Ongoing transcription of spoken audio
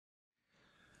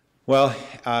Well,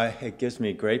 it gives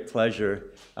me great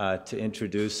pleasure to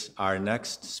introduce our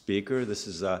next speaker. This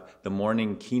is the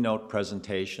morning keynote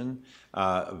presentation,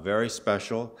 a very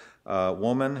special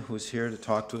woman who's here to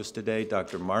talk to us today,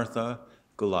 Dr. Martha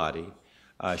Gulati.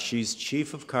 She's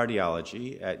Chief of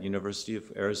Cardiology at University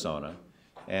of Arizona,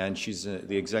 and she's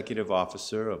the Executive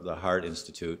Officer of the Heart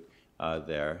Institute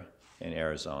there in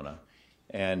Arizona.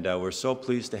 And we're so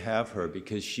pleased to have her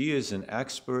because she is an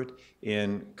expert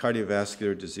in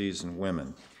cardiovascular disease in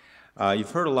women.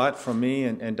 You've heard a lot from me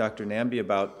and Dr. Nambi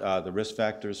about the risk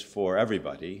factors for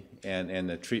everybody and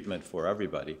the treatment for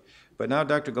everybody. But now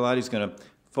Dr. Gulati is going to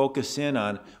focus in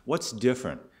on what's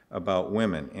different about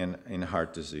women in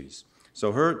heart disease.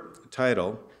 So her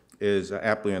title is,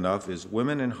 aptly enough, is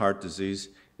Women in Heart Disease,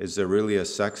 Is There Really a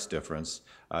Sex Difference?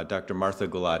 Dr. Martha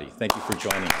Gulati, thank you for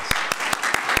joining us.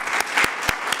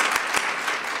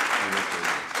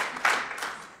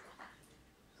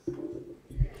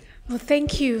 Well,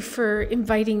 thank you for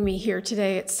inviting me here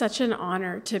today. It's such an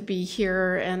honor to be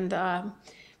here and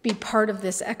be part of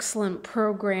this excellent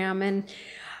program. And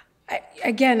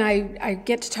I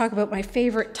get to talk about my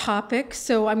favorite topic.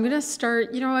 So I'm going to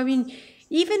start,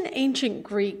 even ancient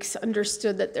Greeks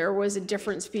understood that there was a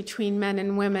difference between men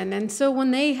and women. And so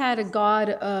when they had a god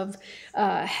of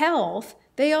health,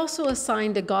 they also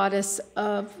assigned a goddess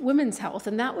of women's health,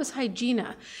 and that was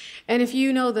Hygiena. And if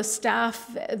you know the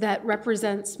staff that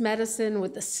represents medicine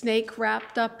with the snake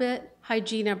wrapped up it,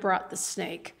 Hygiena brought the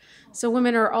snake. So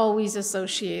women are always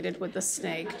associated with the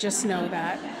snake, just know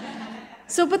that.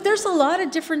 But there's a lot of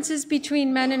differences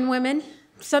between men and women.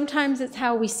 Sometimes it's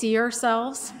how we see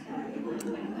ourselves.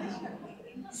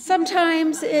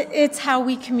 Sometimes it's how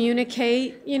we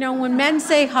communicate. When men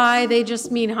say hi, they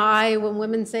just mean hi. When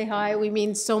women say hi, we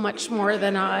mean so much more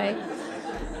than hi.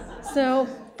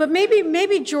 But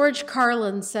maybe George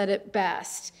Carlin said it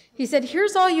best. He said,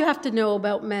 here's all you have to know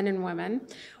about men and women.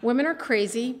 Women are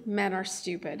crazy, men are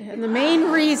stupid. And the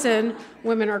main reason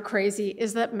women are crazy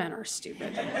is that men are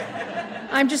stupid.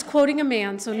 I'm just quoting a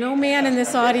man, so no man in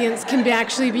this audience can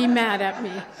actually be mad at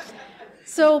me.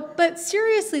 But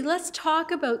seriously, let's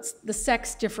talk about the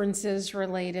sex differences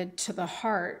related to the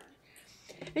heart.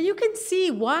 And you can see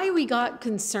why we got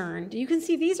concerned. You can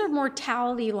see these are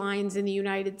mortality lines in the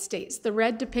United States, the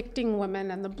red depicting women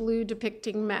and the blue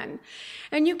depicting men.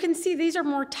 And you can see these are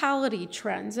mortality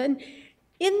trends. And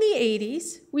in the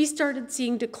 80s, we started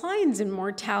seeing declines in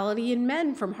mortality in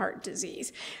men from heart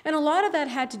disease. And a lot of that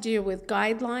had to do with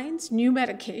guidelines, new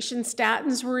medications,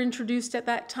 statins were introduced at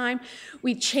that time.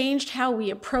 We changed how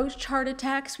we approached heart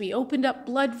attacks. We opened up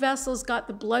blood vessels, got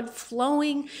the blood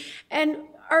flowing, and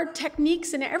our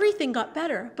techniques and everything got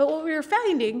better. But what we were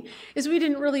finding is we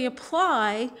didn't really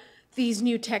apply these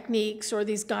new techniques or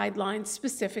these guidelines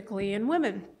specifically in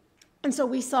women. And so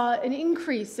we saw an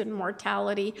increase in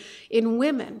mortality in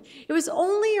women. It was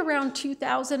only around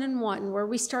 2001 where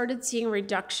we started seeing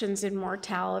reductions in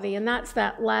mortality, and that's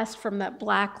that last from that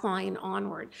black line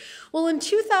onward. Well, in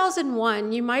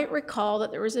 2001, you might recall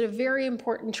that there was a very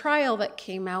important trial that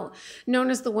came out known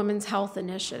as the Women's Health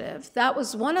Initiative. That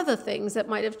was one of the things that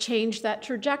might have changed that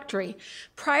trajectory.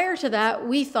 Prior to that,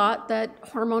 we thought that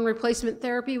hormone replacement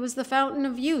therapy was the fountain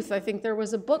of youth. I think there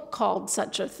was a book called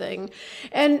Such a Thing.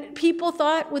 And people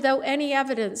thought without any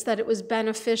evidence that it was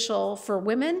beneficial for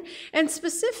women, and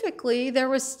specifically there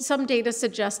was some data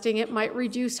suggesting it might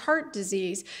reduce heart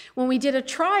disease. When we did a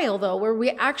trial though, where we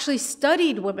actually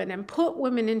studied women and put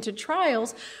women into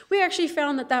trials, we actually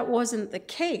found that that wasn't the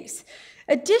case.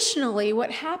 Additionally, what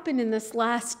happened in this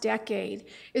last decade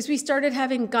is we started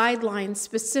having guidelines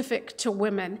specific to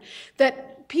women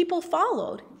that people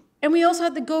followed. And we also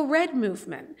had the Go Red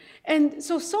movement. And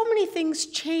so many things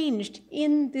changed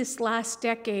in this last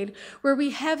decade where we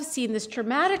have seen this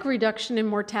dramatic reduction in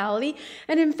mortality.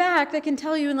 And in fact, I can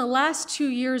tell you in the last 2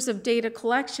 years of data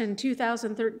collection,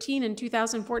 2013 and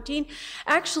 2014,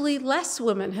 actually less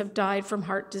women have died from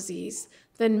heart disease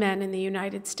than men in the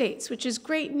United States, which is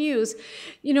great news.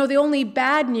 The only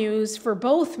bad news for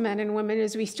both men and women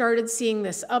is we started seeing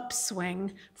this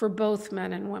upswing for both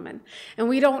men and women. And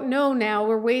we don't know now,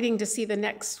 we're waiting to see the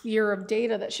next year of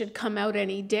data that should come out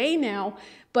any day now,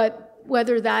 but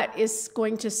whether that is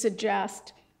going to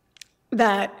suggest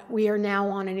that we are now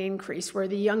on an increase where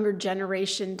the younger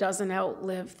generation doesn't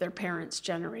outlive their parents'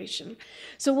 generation.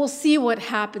 So we'll see what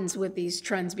happens with these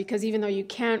trends, because even though you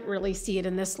can't really see it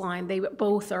in this line, they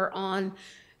both are on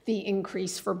the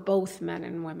increase for both men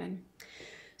and women.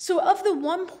 So of the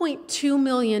 1.2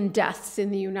 million deaths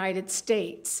in the United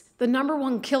States, the number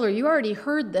one killer, you already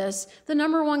heard this, the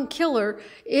number one killer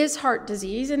is heart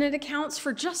disease, and it accounts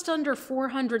for just under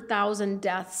 400,000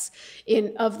 deaths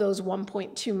of those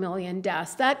 1.2 million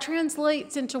deaths. That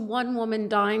translates into one woman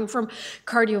dying from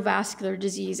cardiovascular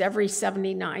disease every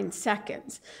 79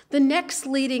 seconds. The next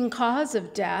leading cause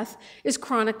of death is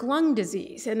chronic lung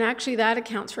disease, and actually that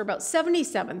accounts for about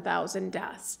 77,000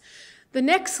 deaths. The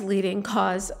next leading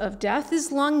cause of death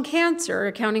is lung cancer,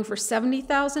 accounting for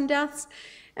 70,000 deaths.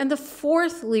 And the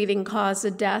fourth leading cause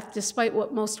of death, despite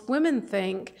what most women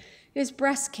think, is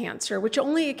breast cancer, which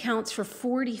only accounts for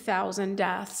 40,000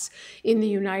 deaths in the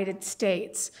United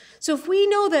States. So if we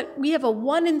know that we have a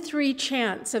 1 in 3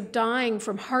 chance of dying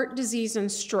from heart disease and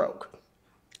stroke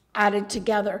added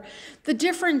together, the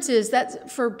difference is that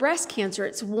for breast cancer,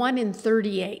 it's 1 in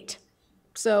 38.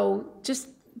 So just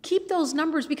keep those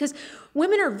numbers, because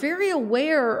women are very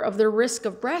aware of the risk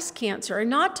of breast cancer, and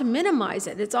not to minimize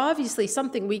it. It's obviously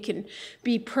something we can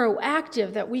be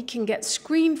proactive, that we can get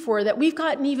screened for, that we've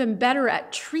gotten even better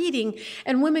at treating,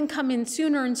 and women come in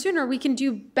sooner and sooner. We can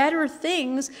do better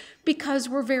things because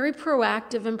we're very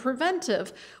proactive and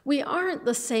preventive. We aren't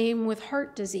the same with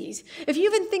heart disease. If you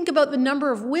even think about the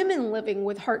number of women living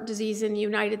with heart disease in the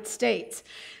United States,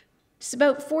 it's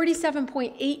about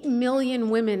 47.8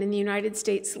 million women in the United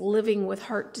States living with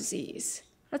heart disease.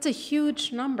 That's a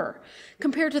huge number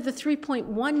compared to the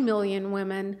 3.1 million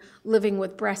women living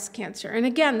with breast cancer. And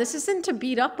again, this isn't to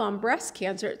beat up on breast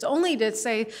cancer. It's only to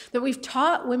say that we've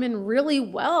taught women really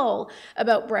well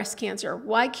about breast cancer.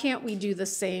 Why can't we do the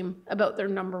same about their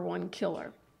number one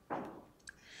killer?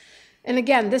 And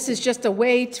again, this is just a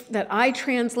way that I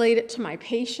translate it to my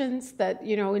patients, that,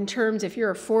 you know, in terms, if you're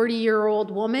a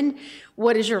 40-year-old woman,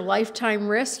 what is your lifetime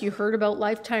risk? You heard about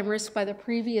lifetime risk by the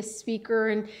previous speaker,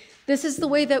 and this is the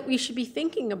way that we should be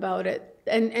thinking about it,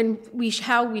 and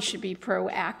how we should be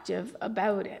proactive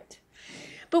about it.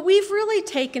 But we've really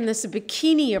taken this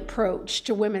bikini approach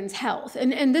to women's health.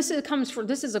 And this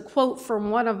is a quote from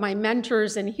one of my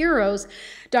mentors and heroes,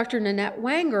 Dr. Nanette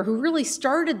Wanger, who really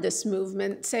started this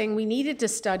movement, saying we needed to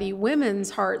study women's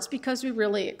hearts because we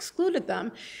really excluded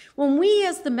them. When we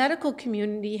as the medical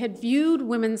community had viewed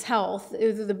women's health,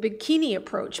 the bikini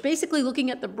approach, basically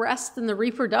looking at the breast and the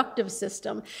reproductive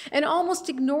system and almost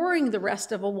ignoring the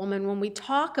rest of a woman when we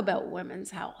talk about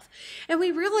women's health. And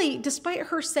we really, despite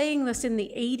her saying this in the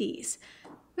 80s,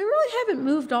 we really haven't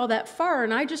moved all that far.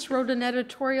 And I just wrote an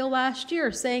editorial last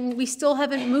year saying we still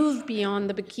haven't moved beyond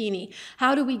the bikini.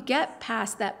 How do we get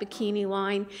past that bikini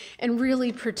line and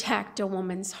really protect a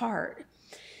woman's heart?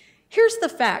 Here's the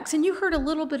facts, and you heard a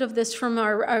little bit of this from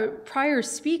our prior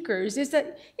speakers, is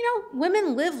that, you know,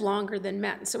 women live longer than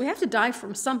men, so we have to die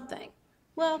from something.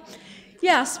 Well,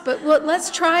 yes, but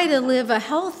let's try to live a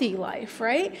healthy life,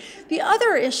 right? The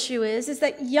other issue is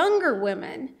that younger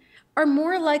women are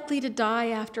more likely to die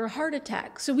after a heart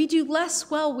attack. So we do less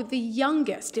well with the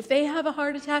youngest. If they have a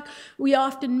heart attack, we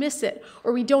often miss it,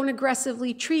 or we don't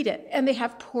aggressively treat it, and they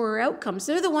have poorer outcomes.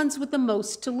 They're the ones with the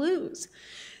most to lose.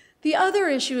 The other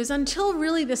issue is, until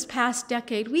really this past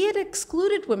decade, we had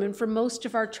excluded women from most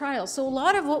of our trials. So a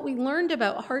lot of what we learned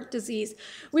about heart disease,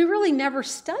 we really never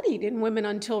studied in women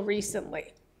until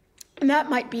recently. And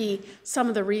that might be some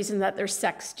of the reason that there's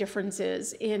sex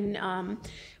differences in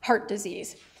heart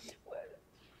disease.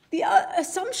 The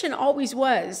assumption always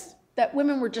was that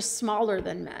women were just smaller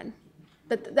than men.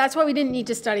 That's why we didn't need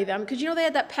to study them, because, you know, they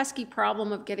had that pesky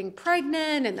problem of getting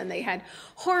pregnant, and then they had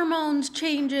hormones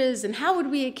changes, and how would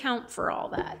we account for all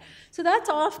that? So that's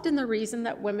often the reason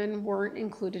that women weren't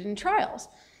included in trials.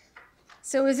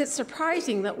 So is it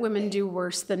surprising that women do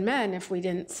worse than men if we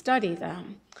didn't study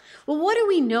them? Well, what do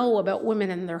we know about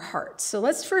women and their hearts? So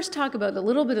let's first talk about a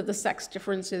little bit of the sex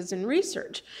differences in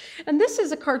research. And this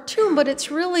is a cartoon, but it's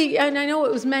really, and I know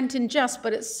it was meant in jest,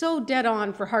 but it's so dead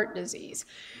on for heart disease.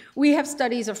 We have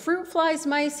studies of fruit flies,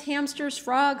 mice, hamsters,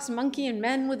 frogs, monkey, and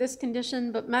men with this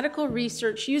condition, but medical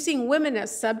research using women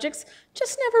as subjects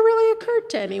just never really occurred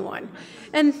to anyone.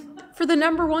 And for the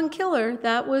number one killer,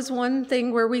 that was one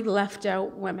thing where we left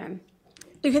out women.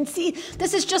 You can see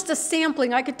this is just a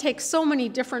sampling. I could take so many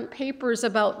different papers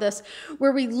about this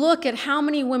where we look at how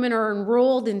many women are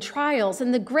enrolled in trials.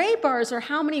 And the gray bars are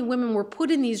how many women were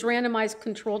put in these randomized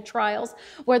controlled trials,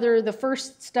 whether the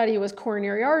first study was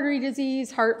coronary artery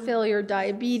disease, heart failure,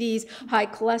 diabetes, high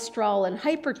cholesterol, and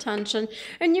hypertension.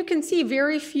 And you can see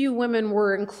very few women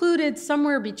were included.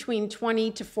 Somewhere between 20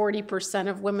 to 40%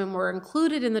 of women were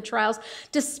included in the trials,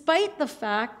 despite the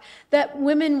fact that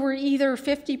women were either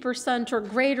 50% or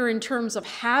greater in terms of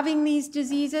having these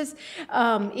diseases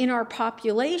in our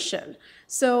population.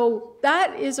 So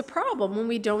that is a problem when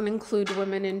we don't include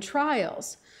women in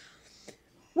trials.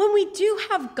 When we do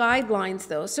have guidelines,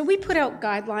 though, so we put out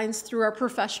guidelines through our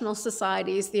professional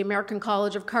societies, the American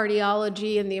College of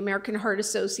Cardiology and the American Heart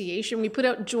Association. We put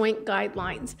out joint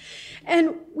guidelines.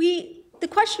 And the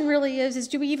question really is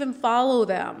do we even follow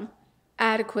them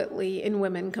adequately in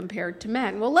women compared to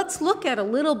men? Well, let's look at a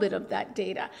little bit of that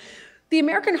data. The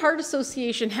American Heart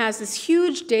Association has this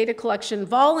huge data collection,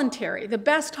 voluntary. The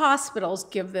best hospitals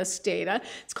give this data.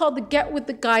 It's called the Get With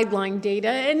the Guideline data,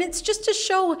 and it's just to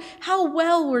show how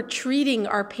well we're treating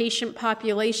our patient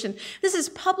population. This is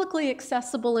publicly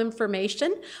accessible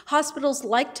information. Hospitals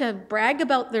like to brag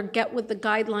about their Get With the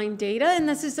Guideline data, and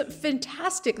this is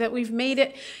fantastic that we've made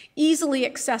it easily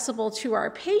accessible to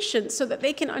our patients so that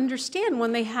they can understand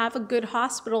when they have a good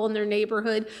hospital in their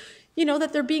neighborhood,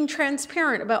 that they're being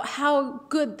transparent about how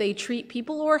good they treat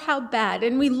people or how bad,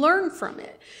 and we learn from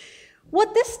it.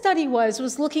 What this study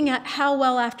was looking at how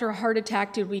well after a heart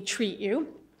attack did we treat you.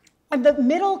 And the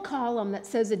middle column that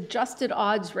says adjusted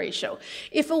odds ratio.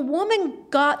 If a woman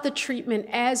got the treatment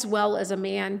as well as a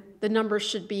man, the number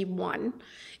should be 1.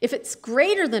 If it's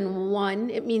greater than 1,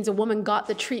 it means a woman got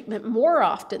the treatment more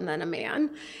often than a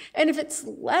man. And if it's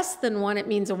less than 1, it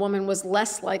means a woman was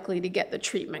less likely to get the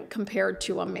treatment compared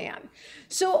to a man.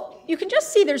 So you can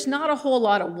just see there's not a whole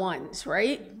lot of 1s,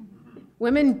 right?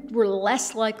 Women were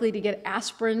less likely to get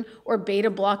aspirin or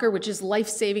beta blocker, which is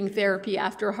life-saving therapy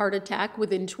after a heart attack,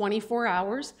 within 24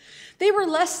 hours. They were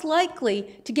less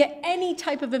likely to get any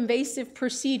type of invasive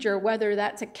procedure, whether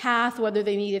that's a cath, whether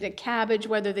they needed a CABG,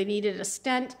 whether they needed a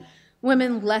stent.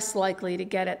 Women less likely to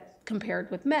get it compared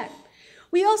with men.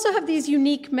 We also have these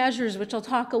unique measures, which I'll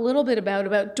talk a little bit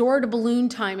about door-to-balloon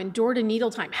time and door-to-needle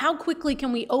time. How quickly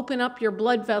can we open up your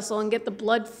blood vessel and get the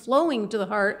blood flowing to the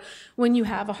heart when you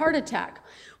have a heart attack?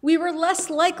 We were less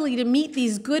likely to meet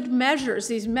these good measures,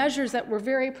 these measures that we're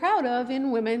very proud of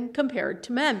in women compared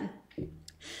to men.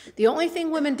 The only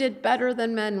thing women did better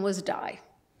than men was die.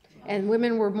 And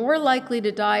women were more likely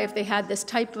to die if they had this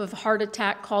type of heart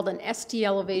attack called an ST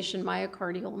elevation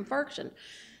myocardial infarction.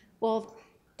 Well,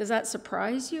 does that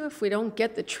surprise you if we don't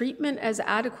get the treatment as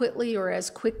adequately or as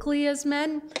quickly as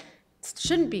men? It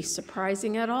shouldn't be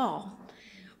surprising at all.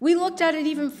 We looked at it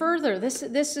even further. This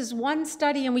is one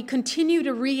study, and we continue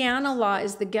to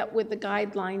reanalyze the Get With the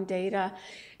Guideline data.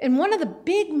 And one of the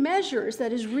big measures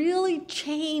that has really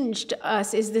changed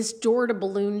us is this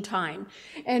door-to-balloon time.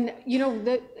 And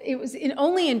it was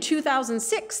only in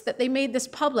 2006 that they made this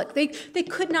public. They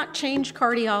could not change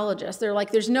cardiologists. They're like,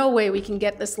 there's no way we can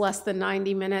get this less than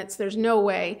 90 minutes. There's no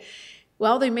way.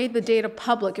 Well, they made the data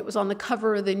public. It was on the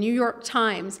cover of the New York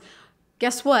Times.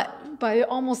 Guess what? By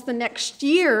almost the next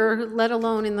year, let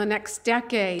alone in the next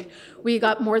decade, we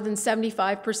got more than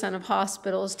 75% of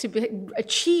hospitals to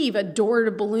achieve a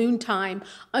door-to-balloon time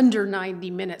under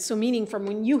 90 minutes. So meaning from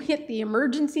when you hit the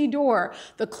emergency door,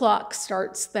 the clock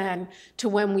starts then to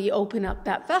when we open up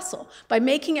that vessel. By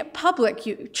making it public,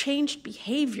 you changed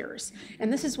behaviors.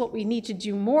 And this is what we need to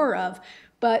do more of.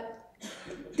 But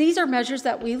these are measures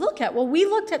that we look at. Well, we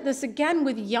looked at this again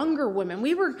with younger women.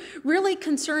 We were really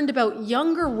concerned about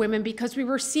younger women because we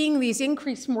were seeing these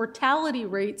increased mortality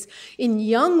rates in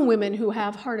young women who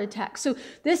have heart attacks. So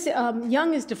this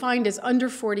young is defined as under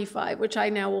 45, which I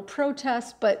now will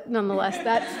protest, but nonetheless,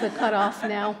 that's the cutoff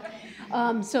now.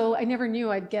 So I never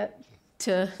knew I'd get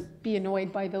to be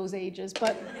annoyed by those ages,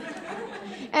 but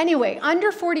anyway,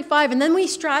 under 45, and then we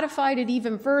stratified it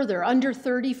even further, under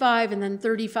 35 and then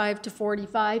 35 to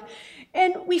 45.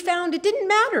 And we found it didn't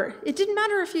matter. It didn't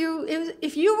matter if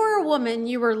you were a woman,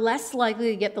 you were less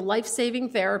likely to get the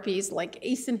life-saving therapies like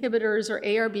ACE inhibitors or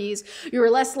ARBs. You were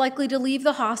less likely to leave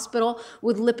the hospital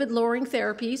with lipid-lowering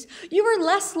therapies. You were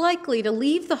less likely to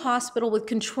leave the hospital with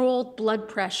controlled blood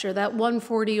pressure, that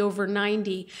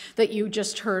 140/90 that you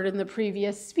just heard in the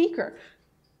previous speaker.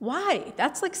 Why?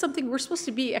 That's like something we're supposed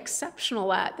to be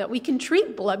exceptional at, that we can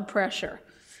treat blood pressure.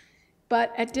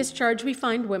 But at discharge, we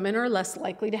find women are less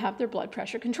likely to have their blood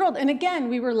pressure controlled. And again,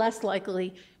 we were less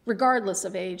likely, regardless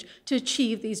of age, to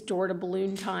achieve these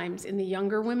door-to-balloon times. In the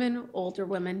younger women, older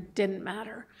women, didn't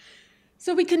matter.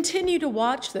 So we continue to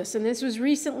watch this, and this was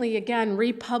recently, again,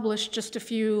 republished just a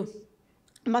few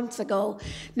months ago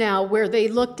now, where they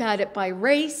looked at it by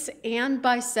race and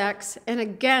by sex, and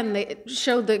again they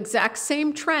showed the exact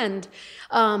same trend,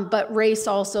 but race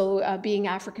also being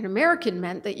African American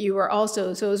meant that you were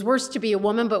also, so it was worse to be a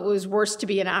woman, but it was worse to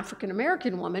be an African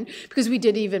American woman because we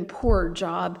did even poorer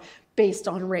job based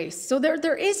on race. So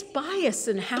there is bias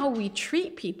in how we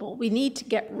treat people. We need to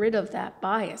get rid of that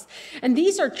bias. And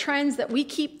these are trends that we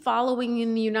keep following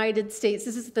in the United States.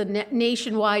 This is the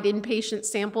nationwide inpatient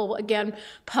sample, again,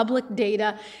 public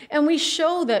data. And we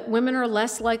show that women are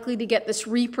less likely to get this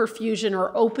reperfusion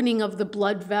or opening of the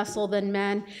blood vessel than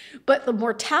men, but the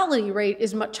mortality rate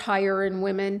is much higher in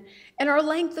women. And our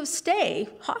length of stay,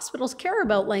 hospitals care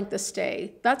about length of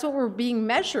stay. That's what we're being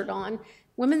measured on.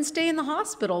 Women stay in the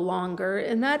hospital longer,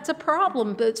 and that's a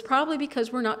problem, but it's probably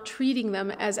because we're not treating them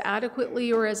as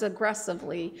adequately or as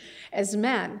aggressively as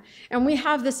men. And we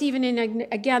have this even in,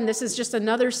 again, this is just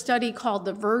another study called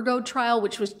the Virgo trial,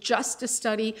 which was just a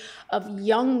study of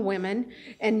young women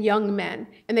and young men.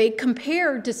 And they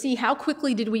compared to see how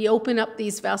quickly did we open up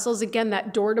these vessels. Again,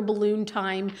 that door to balloon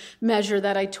time measure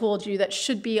that I told you that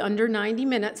should be under 90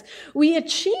 minutes. We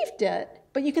achieved it.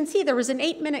 But you can see there was an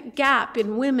 8-minute gap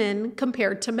in women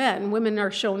compared to men. Women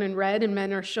are shown in red and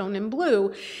men are shown in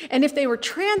blue. And if they were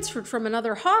transferred from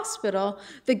another hospital,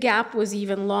 the gap was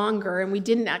even longer, and we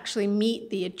didn't actually meet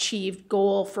the achieved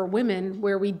goal for women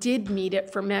where we did meet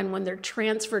it for men when they're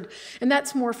transferred. And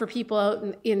that's more for people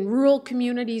out in rural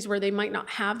communities where they might not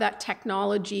have that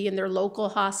technology in their local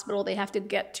hospital. They have to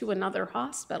get to another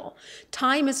hospital.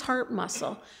 Time is heart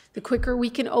muscle. The quicker we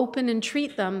can open and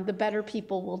treat them, the better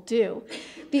people will do.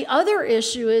 The other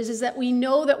issue is that we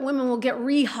know that women will get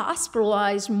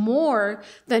re-hospitalized more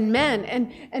than men,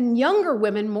 and younger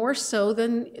women more so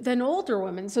than older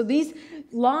women. So these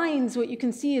lines, what you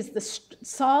can see is the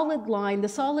solid line, the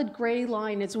solid gray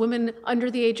line is women under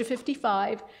the age of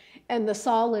 55, and the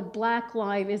solid black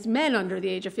line is men under the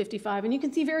age of 55. And you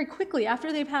can see very quickly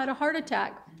after they've had a heart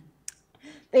attack,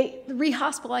 the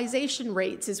rehospitalization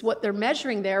rates is what they're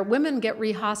measuring there. Women get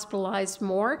rehospitalized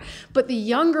more, but the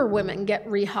younger women get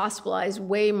rehospitalized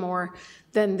way more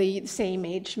than the same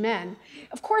age men.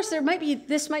 Of course,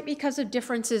 this might be because of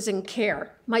differences in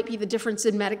care. Might be the difference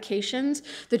in medications,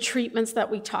 the treatments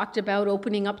that we talked about,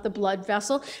 opening up the blood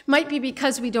vessel. Might be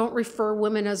because we don't refer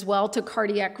women as well to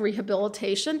cardiac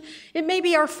rehabilitation. It may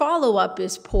be our follow-up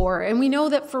is poor. And we know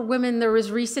that for women, there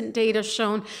was recent data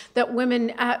shown that women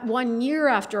at 1 year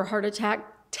after a heart attack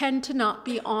tend to not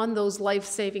be on those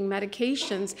life-saving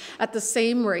medications at the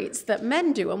same rates that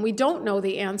men do. And we don't know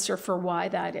the answer for why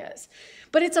that is.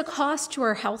 But it's a cost to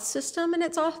our health system, and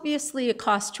it's obviously a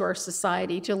cost to our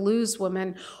society to lose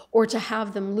women or to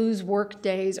have them lose work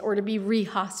days or to be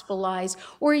rehospitalized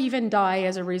or even die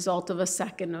as a result of a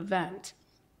second event.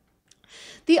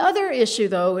 The other issue,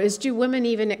 though, is do women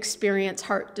even experience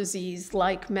heart disease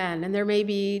like men? And there may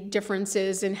be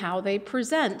differences in how they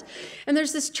present. And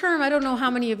there's this term, I don't know how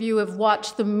many of you have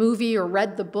watched the movie or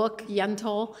read the book,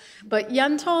 Yentl, but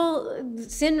Yentl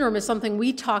syndrome is something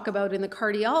we talk about in the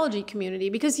cardiology community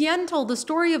because Yentl, the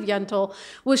story of Yentl,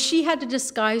 was she had to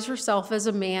disguise herself as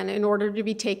a man in order to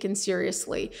be taken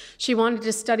seriously. She wanted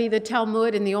to study the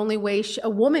Talmud, and the only way a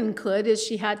woman could is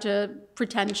she had to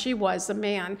pretend she was a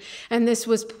man. And this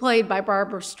was played by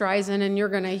Barbra Streisand, and you're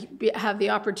going to have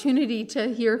the opportunity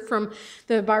to hear from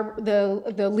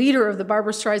the leader of the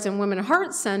Barbra Streisand Women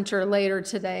Heart Center later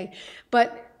today.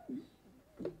 But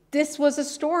this was a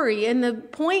story, and the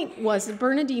point was that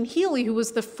Bernadine Healy, who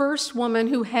was the first woman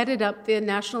who headed up the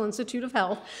National Institute of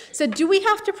Health, said, do we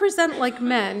have to present like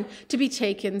men to be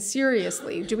taken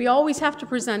seriously? Do we always have to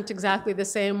present exactly the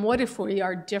same? What if we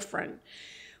are different?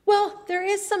 Well, there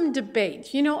is some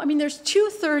debate. You know, I mean, there's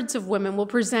 2/3 of women will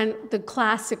present the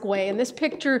classic way. And this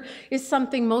picture is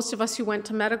something most of us who went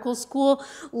to medical school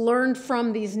learned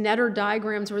from these Netter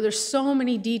diagrams where there's so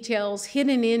many details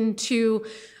hidden into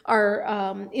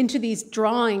into these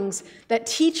drawings that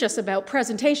teach us about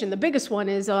presentation. The biggest one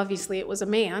is obviously it was a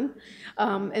man,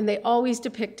 and they always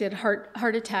depicted heart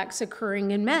attacks occurring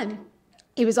in men.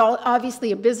 He was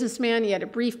obviously a businessman. He had a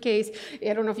briefcase.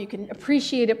 I don't know if you can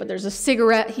appreciate it, but there's a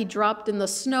cigarette he dropped in the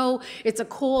snow. It's a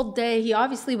cold day. He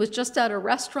obviously was just at a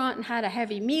restaurant and had a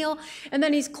heavy meal. And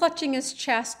then he's clutching his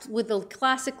chest with the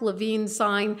classic Levine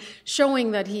sign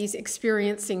showing that he's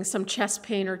experiencing some chest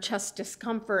pain or chest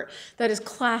discomfort that is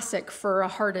classic for a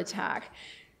heart attack.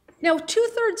 Now,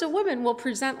 2/3 of women will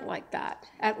present like that,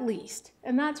 at least,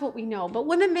 and that's what we know. But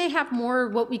women may have more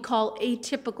what we call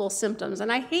atypical symptoms,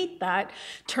 and I hate that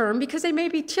term because they may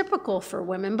be typical for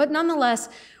women, but nonetheless,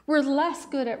 we're less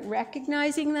good at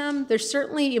recognizing them. They're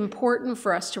certainly important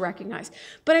for us to recognize.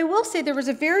 But I will say there was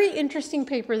a very interesting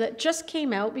paper that just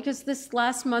came out because this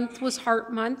last month was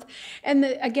Heart Month.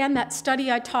 And again, that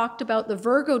study I talked about, the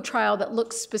Virgo trial that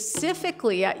looked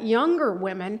specifically at younger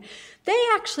women, they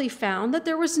actually found that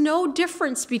there was no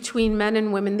difference between men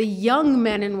and women, the young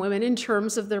men and women, in terms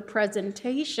terms of their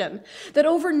presentation, that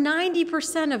over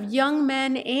 90% of young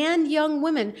men and young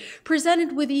women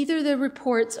presented with either the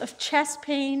reports of chest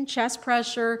pain, chest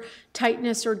pressure,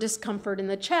 tightness, or discomfort in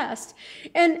the chest.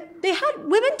 And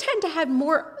women tend to have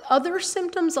more other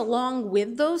symptoms along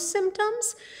with those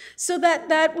symptoms, so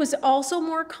that was also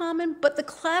more common. But the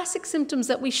classic symptoms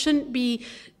that we shouldn't be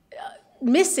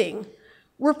missing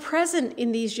were present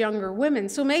in these younger women.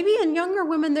 So maybe in younger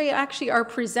women, they actually are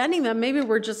presenting them. Maybe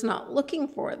we're just not looking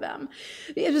for them.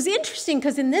 It was interesting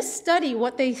because in this study,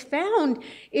 what they found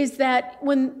is that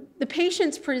when the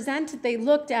patients presented, they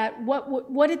looked at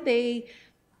what did they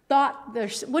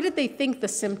think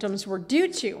the symptoms were due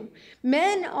to.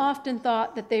 Men often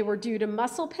thought that they were due to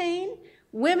muscle pain.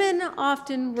 Women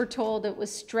often were told it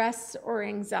was stress or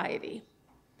anxiety.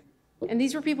 And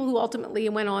these were people who ultimately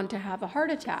went on to have a heart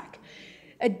attack.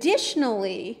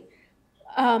 Additionally,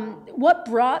 what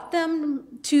brought them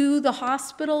to the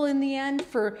hospital in the end,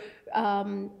 for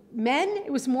men,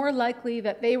 it was more likely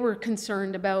that they were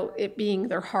concerned about it being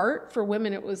their heart. For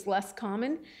women, it was less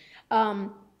common.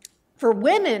 For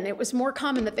women, it was more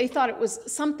common that they thought it was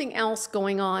something else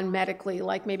going on medically,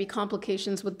 like maybe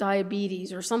complications with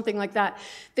diabetes or something like that.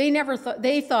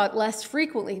 They thought less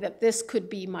frequently that this could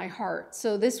be my heart.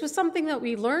 So this was something that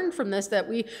we learned from this, that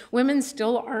women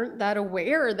still aren't that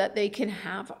aware that they can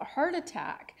have a heart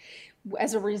attack.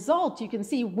 As a result, you can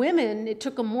see women, it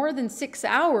took them more than 6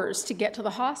 hours to get to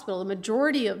the hospital. The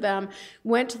majority of them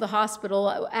went to the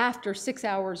hospital after 6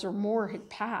 hours or more had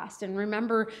passed. And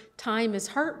remember, time is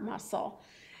heart muscle.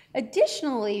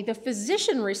 Additionally, the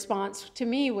physician response to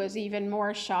me was even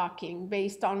more shocking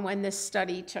based on when this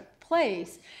study took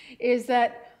place, is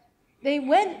that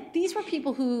these were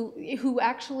people who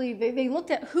actually, they looked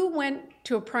at who went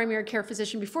to a primary care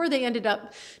physician before they ended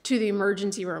up to the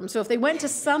emergency room. So if they went to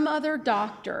some other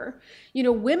doctor,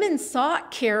 women sought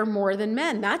care more than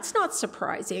men. That's not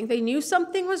surprising. They knew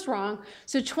something was wrong.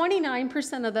 So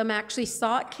 29% of them actually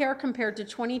sought care compared to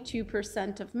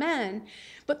 22% of men.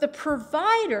 But the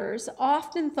providers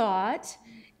often thought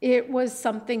it was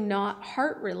something not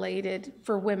heart-related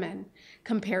for women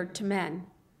compared to men.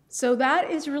 So that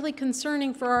is really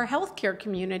concerning for our healthcare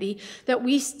community, that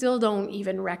we still don't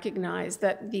even recognize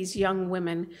that these young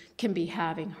women can be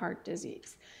having heart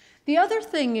disease. The other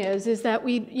thing is that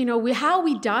how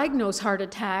we diagnose heart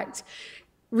attacks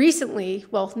recently,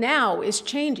 well, now is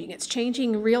changing. It's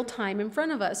changing real time in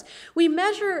front of us. We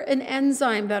measure an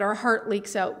enzyme that our heart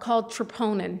leaks out called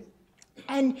troponin.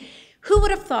 And who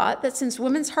would have thought that since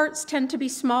women's hearts tend to be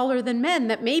smaller than men,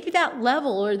 that maybe that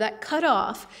level or that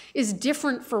cutoff is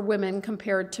different for women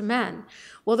compared to men?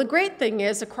 Well, the great thing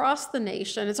is across the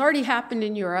nation, it's already happened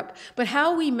in Europe, but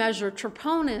how we measure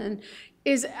troponin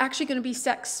is actually going to be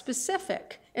sex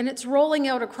specific. And it's rolling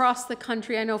out across the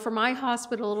country. I know for my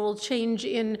hospital, it'll change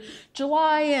in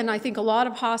July, and I think a lot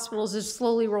of hospitals are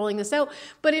slowly rolling this out,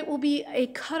 but it will be a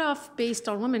cutoff based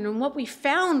on women. And what we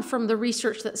found from the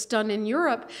research that's done in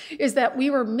Europe is that we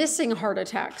were missing heart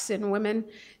attacks in women.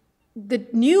 The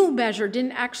new measure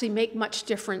didn't actually make much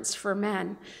difference for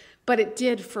men, but it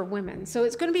did for women. So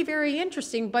it's going to be very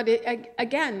interesting, but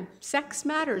again, sex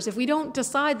matters. If we don't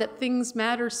decide that things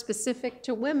matter specific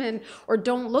to women or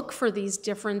don't look for these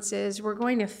differences, we're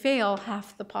going to fail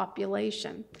half the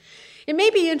population. It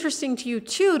may be interesting to you,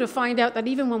 too, to find out that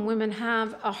even when women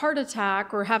have a heart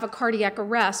attack or have a cardiac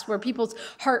arrest where people's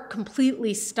heart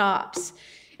completely stops,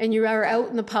 and you are out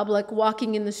in the public,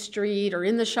 walking in the street or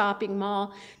in the shopping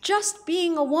mall, just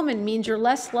being a woman means you're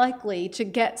less likely to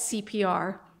get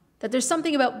CPR. That there's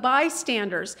something about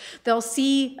bystanders. They'll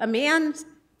see a man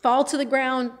fall to the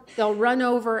ground, they'll run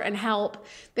over and help.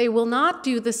 They will not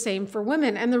do the same for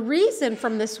women. And the reason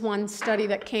from this one study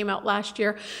that came out last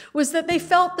year was that they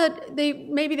felt that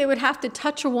maybe they would have to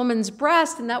touch a woman's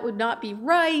breast and that would not be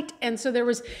right. And so there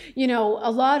was,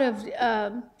 a lot of,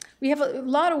 we have a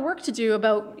lot of work to do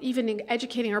about even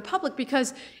educating our public,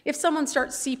 because if someone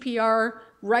starts CPR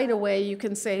right away, you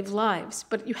can save lives,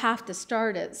 but you have to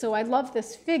start it. So I love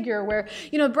this figure where,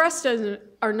 breasts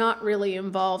are not really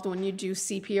involved when you do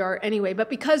CPR anyway, but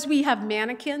because we have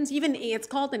mannequins, even it's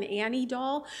called an Annie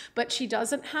doll, but she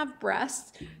doesn't have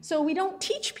breasts. So we don't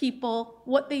teach people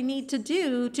what they need to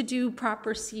do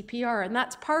proper CPR, and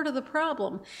that's part of the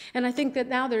problem. And I think that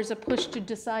now there's a push to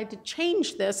decide to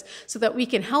change this so that we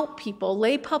can help people,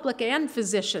 lay public and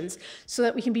physicians, so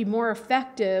that we can be more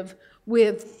effective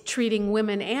with treating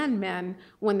women and men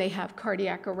when they have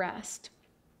cardiac arrest.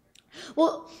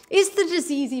 Well, is the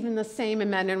disease even the same in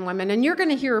men and women? And you're going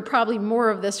to hear probably more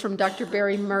of this from Dr.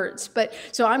 Barry Mertz,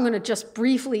 so I'm going to just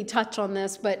briefly touch on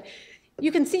this, but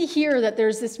you can see here that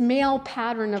there's this male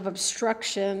pattern of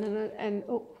obstruction, and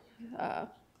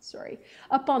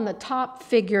up on the top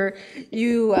figure,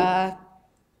 you, let's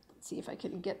see if I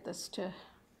can get this to,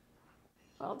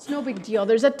 well, it's no big deal.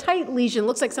 There's a tight lesion.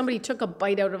 Looks like somebody took a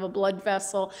bite out of a blood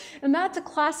vessel. And that's a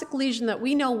classic lesion that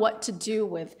we know what to do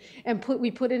with. And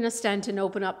we put in a stent and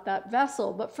open up that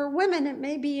vessel. But for women, it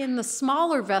may be in the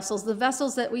smaller vessels, the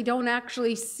vessels that we don't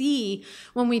actually see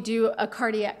when we do a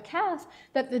cardiac cath,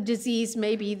 that the disease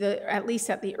may be, at least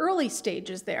at the early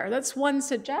stages there. That's one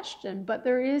suggestion. But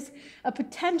there is a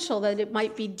potential that it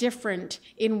might be different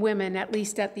in women, at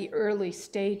least at the early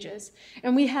stages.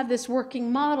 And we have this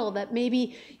working model that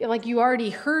maybe, like you already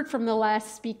heard from the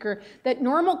last speaker, that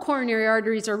normal coronary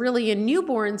arteries are really in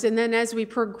newborns, and then as we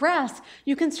progress,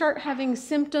 you can start having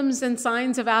symptoms and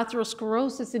signs of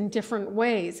atherosclerosis in different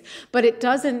ways. But it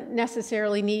doesn't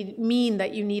necessarily mean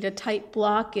that you need a tight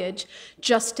blockage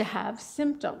just to have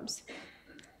symptoms.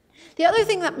 The other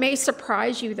thing that may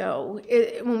surprise you, though,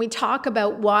 when we talk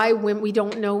about why we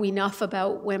don't know enough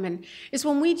about women, is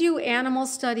when we do animal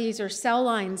studies or cell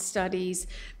line studies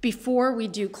before we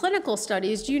do clinical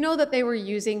studies, do you know that they were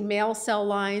using male cell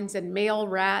lines and male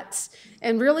rats?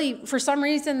 And really, for some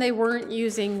reason, they weren't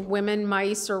using women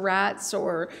mice or rats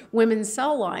or women's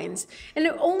cell lines. And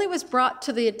it only was brought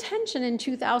to the attention in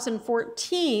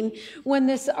 2014 when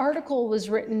this article was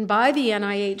written by the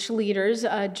NIH leaders,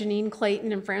 Janine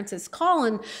Clayton and Francis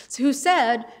Collins, who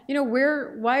said, you know,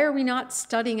 why are we not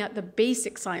studying at the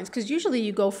basic science? Because usually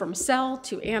you go from cell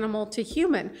to animal to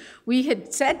human. We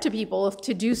had said to people, if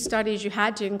to do studies, you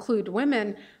had to include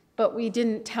women, but we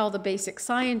didn't tell the basic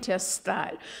scientists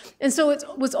that. And so it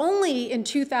was only in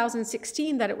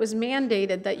 2016 that it was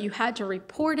mandated that you had to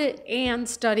report it and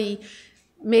study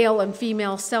male and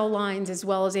female cell lines as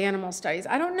well as animal studies.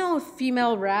 I don't know if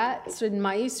female rats and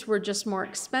mice were just more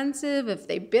expensive, if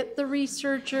they bit the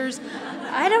researchers.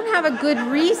 I don't have a good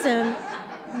reason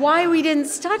why we didn't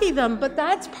study them, but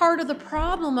that's part of the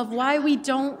problem of why we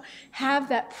don't have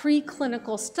that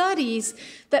preclinical studies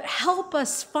that help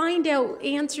us find out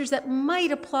answers that might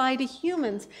apply to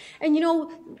humans. And you know,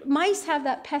 mice have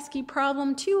that pesky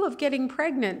problem too of getting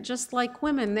pregnant, just like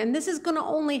women. And this is going to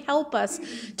only help us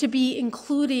to be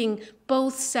including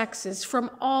both sexes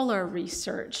from all our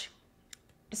research.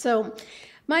 So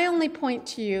my only point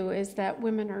to you is that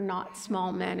women are not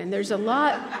small men, and there's a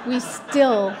lot we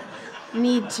still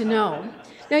need to know.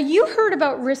 Now, you heard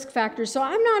about risk factors, so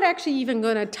I'm not actually even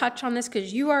going to touch on this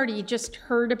because you already just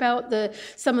heard about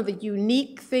some of the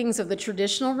unique things of the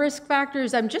traditional risk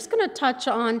factors. I'm just going to touch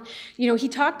on, you know, he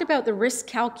talked about the risk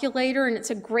calculator, and it's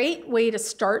a great way to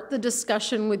start the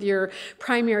discussion with your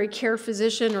primary care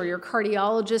physician or your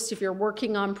cardiologist if you're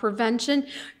working on prevention.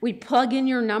 We plug in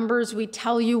your numbers, we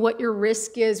tell you what your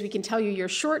risk is, we can tell you your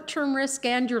short-term risk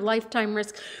and your lifetime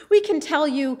risk. We can tell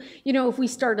you, you know, if we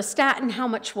start a statin, how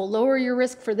much will lower your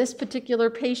risk. For this particular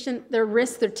patient, their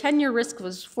 10-year risk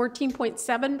was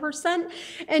 14.7%.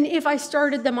 And if I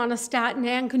started them on a statin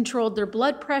and controlled their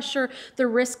blood pressure, the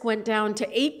risk went down to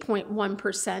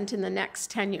 8.1% in the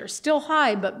next 10 years. Still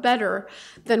high, but better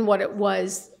than what it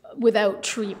was without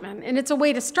treatment. And it's a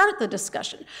way to start the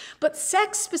discussion. But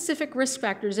sex-specific risk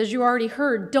factors, as you already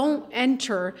heard, don't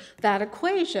enter that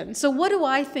equation. So what do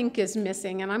I think is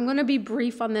missing? And I'm going to be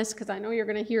brief on this because I know you're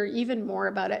going to hear even more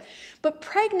about it. But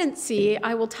pregnancy,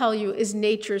 I will tell you, is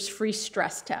nature's free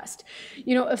stress test.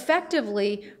 You know,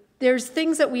 effectively, there's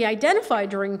things that we identify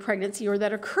during pregnancy or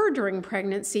that occur during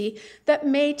pregnancy that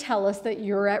may tell us that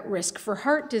you're at risk for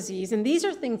heart disease. And these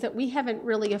are things that we haven't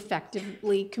really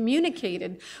effectively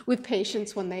communicated with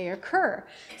patients when they occur.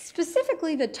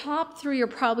 Specifically, the top three are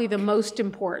probably the most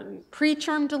important: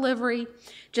 preterm delivery,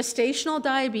 gestational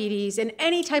diabetes, and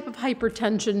any type of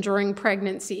hypertension during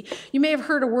pregnancy. You may have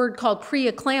heard a word called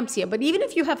preeclampsia, but even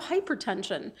if you have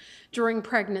hypertension during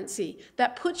pregnancy,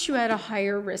 that puts you at a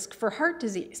higher risk for heart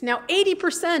disease. Now,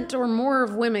 80% or more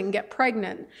of women get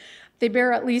pregnant. They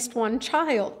bear at least one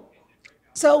child.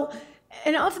 So,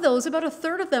 and of those, about a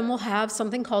third of them will have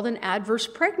something called an adverse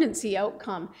pregnancy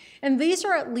outcome. And these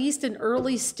are at least an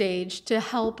early stage to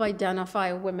help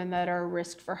identify women that are at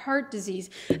risk for heart disease.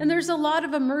 And there's a lot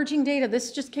of emerging data.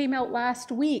 This just came out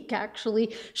last week,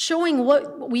 actually, showing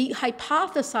what we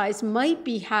hypothesize might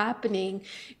be happening.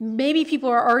 Maybe people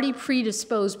are already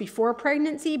predisposed before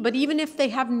pregnancy, but even if they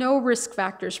have no risk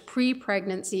factors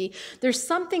pre-pregnancy, there's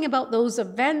something about those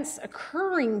events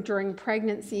occurring during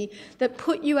pregnancy that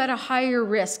put you at a higher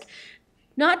risk,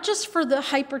 not just for the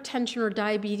hypertension or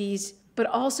diabetes, but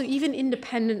also even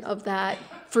independent of that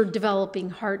for developing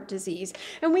heart disease.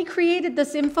 And we created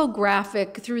this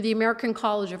infographic through the American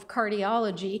College of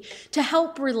Cardiology to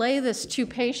help relay this to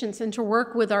patients and to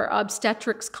work with our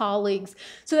obstetrics colleagues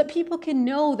so that people can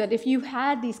know that if you've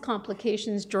had these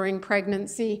complications during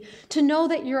pregnancy, to know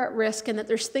that you're at risk and that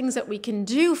there's things that we can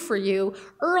do for you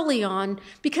early on,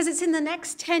 because it's in the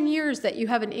next 10 years that you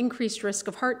have an increased risk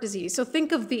of heart disease. So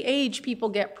think of the age people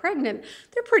get pregnant.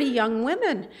 They're pretty young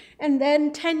women. And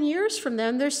then 10 years from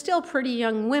then, they're still pretty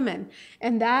young women.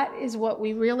 And that is what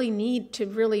we really need to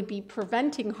really be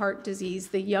preventing heart disease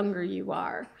the younger you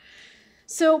are.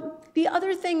 So the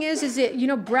other thing is that, you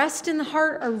know, breast and the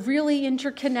heart are really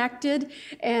interconnected.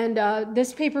 And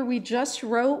this paper we just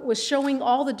wrote was showing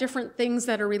all the different things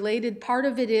that are related. Part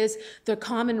of it is the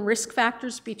common risk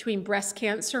factors between breast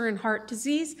cancer and heart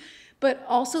disease, but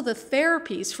also the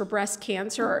therapies for breast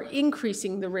cancer are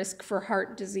increasing the risk for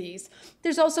heart disease.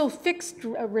 There's also fixed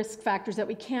risk factors that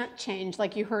we can't change,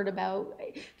 like you heard about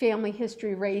family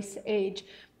history, race, age,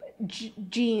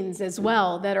 genes as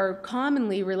well, that are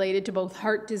commonly related to both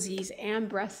heart disease and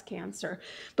breast cancer.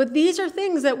 But these are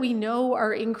things that we know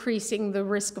are increasing the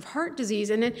risk of heart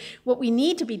disease. And then what we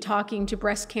need to be talking to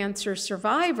breast cancer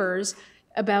survivors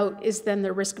about is then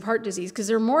the risk of heart disease, because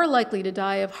they're more likely to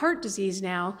die of heart disease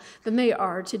now than they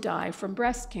are to die from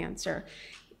breast cancer.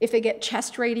 If they get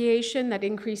chest radiation, that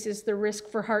increases the risk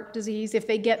for heart disease. If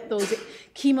they get those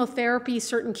chemotherapy,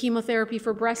 certain chemotherapy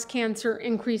for breast cancer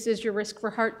increases your risk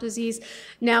for heart disease.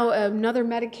 Now, another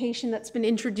medication that's been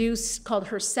introduced called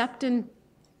Herceptin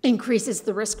increases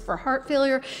the risk for heart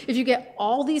failure. If you get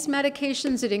all these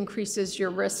medications, it increases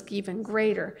your risk even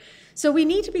greater. So we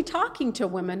need to be talking to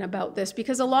women about this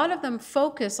because a lot of them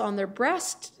focus on their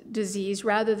breast disease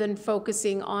rather than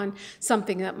focusing on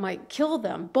something that might kill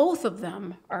them. Both of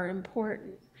them are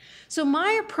important. So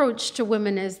my approach to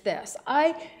women is this.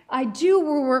 I do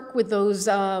work with those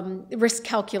risk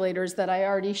calculators that I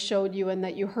already showed you and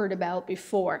that you heard about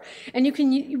before. And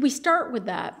we start with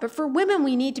that. But for women,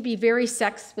 we need to be very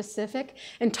sex-specific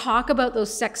and talk about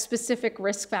those sex-specific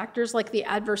risk factors like the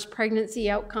adverse pregnancy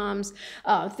outcomes,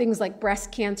 things like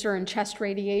breast cancer and chest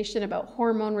radiation, about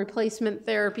hormone replacement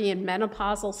therapy and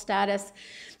menopausal status.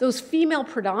 Those female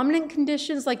predominant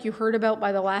conditions like you heard about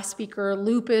by the last speaker,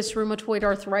 lupus, rheumatoid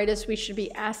arthritis, we should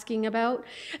be asking about.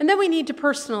 And then we need to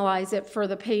personalize it for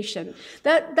the patient.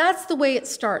 That's the way it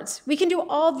starts. We can do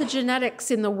all the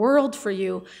genetics in the world for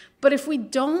you, but if we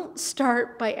don't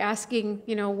start by asking,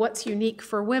 you know, what's unique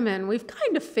for women, we've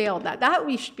kind of failed that. That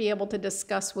we should be able to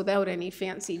discuss without any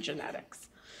fancy genetics.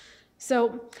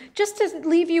 So just to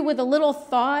leave you with a little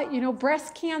thought, you know,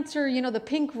 breast cancer, you know, the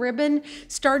pink ribbon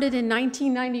started in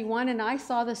 1991, and I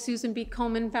saw the Susan B.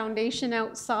 Komen Foundation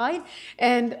outside,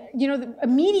 and, you know,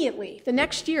 immediately, the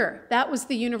next year, that was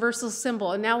the universal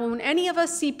symbol. And now when any of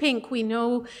us see pink, we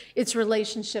know its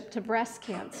relationship to breast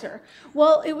cancer.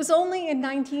 Well, it was only in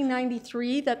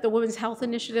 1993 that the Women's Health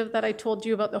Initiative that I told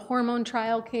you about, the hormone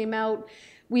trial, came out.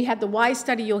 We had the Y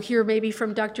study. You'll hear maybe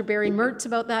from Dr. Barry Mertz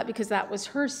about that because that was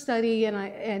her study,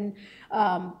 and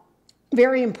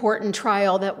very important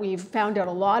trial that we've found out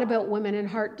a lot about women and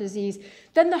heart disease.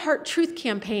 Then the Heart Truth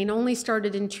campaign only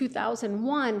started in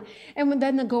 2001, and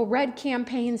then the Go Red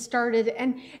campaign started,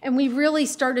 and we really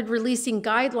started releasing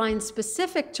guidelines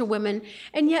specific to women,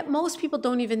 and yet most people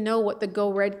don't even know what the Go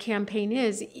Red campaign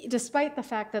is, despite the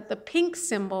fact that the pink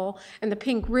symbol and the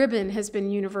pink ribbon has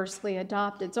been universally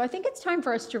adopted. So I think it's time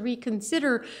for us to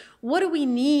reconsider, what do we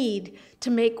need to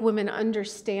make women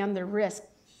understand the risk?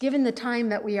 Given the time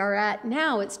that we are at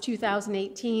now, it's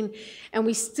 2018, and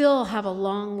we still have a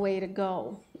long way to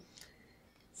go.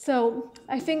 So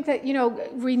I think that, you know,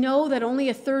 we know that only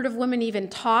a third of women even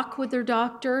talk with their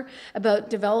doctor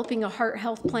about developing a heart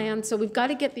health plan. So we've got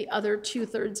to get the other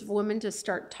 2/3 of women to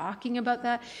start talking about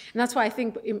that. And that's why I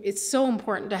think it's so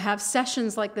important to have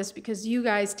sessions like this, because you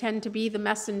guys tend to be the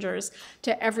messengers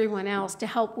to everyone else to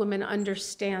help women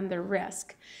understand their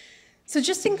risk. So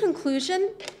just in conclusion,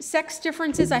 sex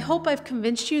differences, I hope I've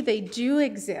convinced you they do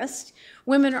exist.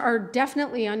 Women are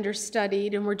definitely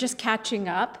understudied, and we're just catching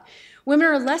up. Women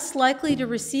are less likely to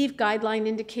receive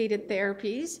guideline-indicated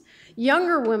therapies.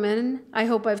 Younger women, I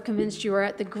hope I've convinced you, are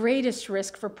at the greatest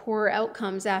risk for poor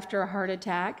outcomes after a heart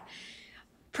attack.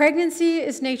 Pregnancy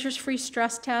is nature's free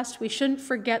stress test. We shouldn't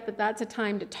forget that that's a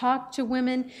time to talk to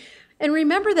women. And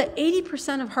remember that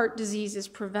 80% of heart disease is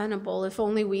preventable if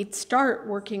only we start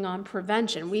working on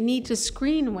prevention. We need to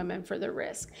screen women for the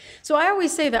risk. So I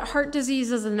always say that heart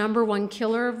disease is the #1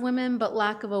 killer of women, but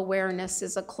lack of awareness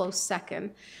is a close second.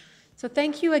 So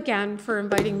thank you again for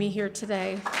inviting me here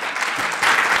today.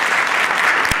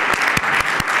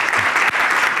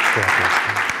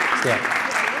 Yeah.